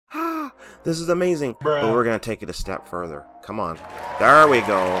This is amazing. But we're going to take it a step further. Come on. There we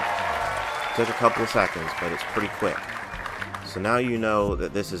go. Took a couple of seconds, but it's pretty quick. So now you know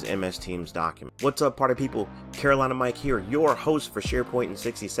that this is MS Teams Document. What's up, party people? Carolina Mike here, your host for SharePoint in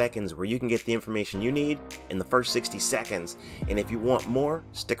 60 seconds, where you can get the information you need in the first 60 seconds. And if you want more,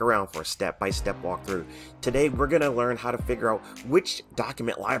 stick around for a step-by-step walkthrough. Today, we're going to learn how to figure out which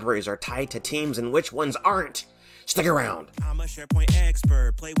document libraries are tied to Teams and which ones aren't. Stick around. I'm a SharePoint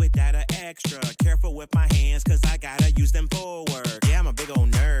expert, play with data extra. Careful with my hands, cause I gotta use them for work. Yeah, I'm a big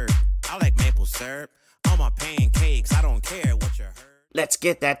old nerd. I like maple syrup on my pancakes. I don't care what you heard. Let's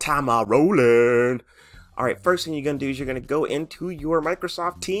get that timer rolling. Alright, first thing you're going to do is you're going to go into your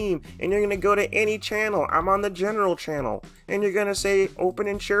Microsoft team and you're going to go to any channel. I'm on the general channel. And you're going to say open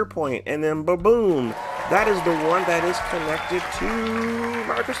in SharePoint and then boom. That is the one that is connected to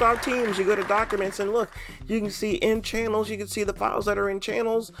Microsoft Teams. You go to documents and look, you can see in channels, you can see the files that are in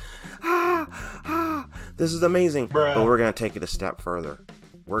channels. This is amazing. But we're going to take it a step further.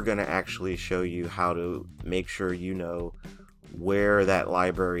 We're going to actually show you how to make sure you know where that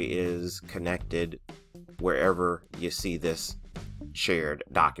library is connected wherever you see this shared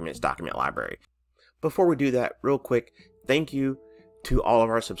document library. Before we do that, real quick, thank you to all of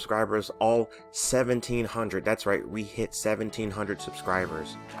our subscribers, all 1,700. That's right, we hit 1,700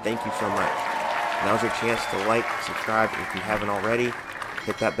 subscribers. Thank you so much. Now's your chance to like, subscribe if you haven't already.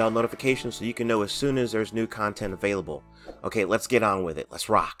 Hit that bell notification so you can know as soon as there's new content available. Okay, let's get on with it. Let's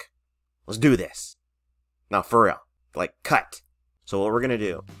rock. Let's do this. Now, for real, like cut. So what we're gonna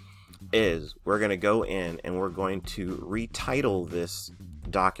do is we're going to go in and we're going to retitle this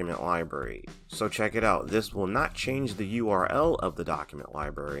document library. So check it out. This will not change the URL of the document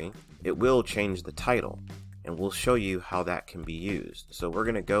library. It will change the title, and we'll show you how that can be used. So we're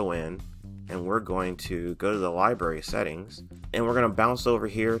going to go in and we're going to go to the library settings and we're going to bounce over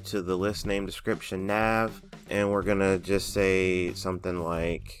here to the list name description nav, and we're going to just say something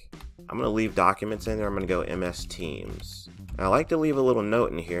like, I'm going to leave documents in there. I'm going to go MS Teams. I like to leave a little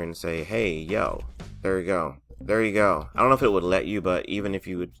note in here and say, hey, yo, there you go. There you go. I don't know if it would let you, but even if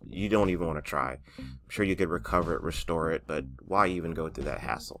you would, you don't even want to try. I'm sure you could recover it, restore it, but why even go through that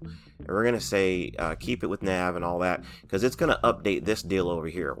hassle? And we're going to say, keep it with nav and all that, because it's going to update this deal over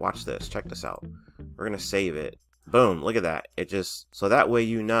here. Watch this. Check this out. We're going to save it. Boom. Look at that. It just, so that way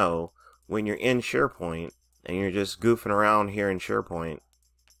you know when you're in SharePoint and you're just goofing around here in SharePoint.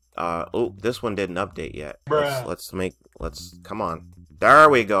 Oh, this one didn't update yet. Let's come on. There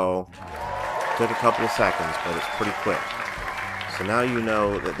we go. Took a couple of seconds, but it's pretty quick. So now you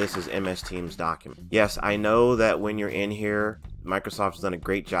know that this is MS Teams Document. Yes, I know that when you're in here, Microsoft's done a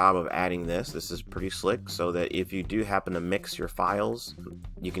great job of adding this. This is pretty slick, so that if you do happen to mix your files,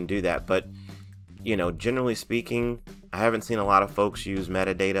 you can do that. But, you know, generally speaking, I haven't seen a lot of folks use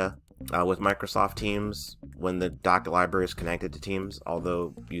metadata with Microsoft Teams when the doc library is connected to Teams,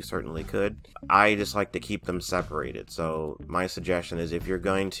 although you certainly could. I just like to keep them separated. So my suggestion is if you're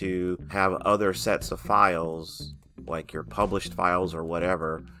going to have other sets of files, like your published files or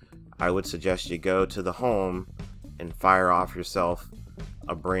whatever, I would suggest you go to the home and fire off yourself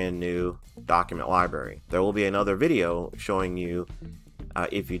a brand new document library. There will be another video showing you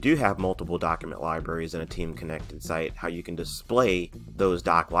if you do have multiple document libraries in a team connected site, how you can display those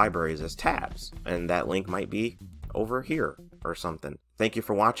doc libraries as tabs. And that link might be over here or something. Thank you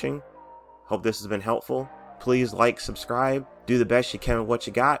for watching. Hope this has been helpful. Please like, subscribe, do the best you can with what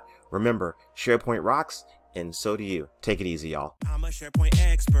you got. Remember, SharePoint rocks, and so do you. Take it easy, y'all. I'm a SharePoint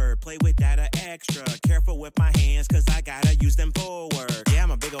expert, play with data extra. Careful with my hands, cause I gotta use them for work. Yeah,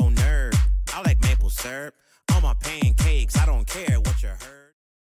 I'm a big old nerd. I like maple syrup on my pancakes. I don't care what you heard.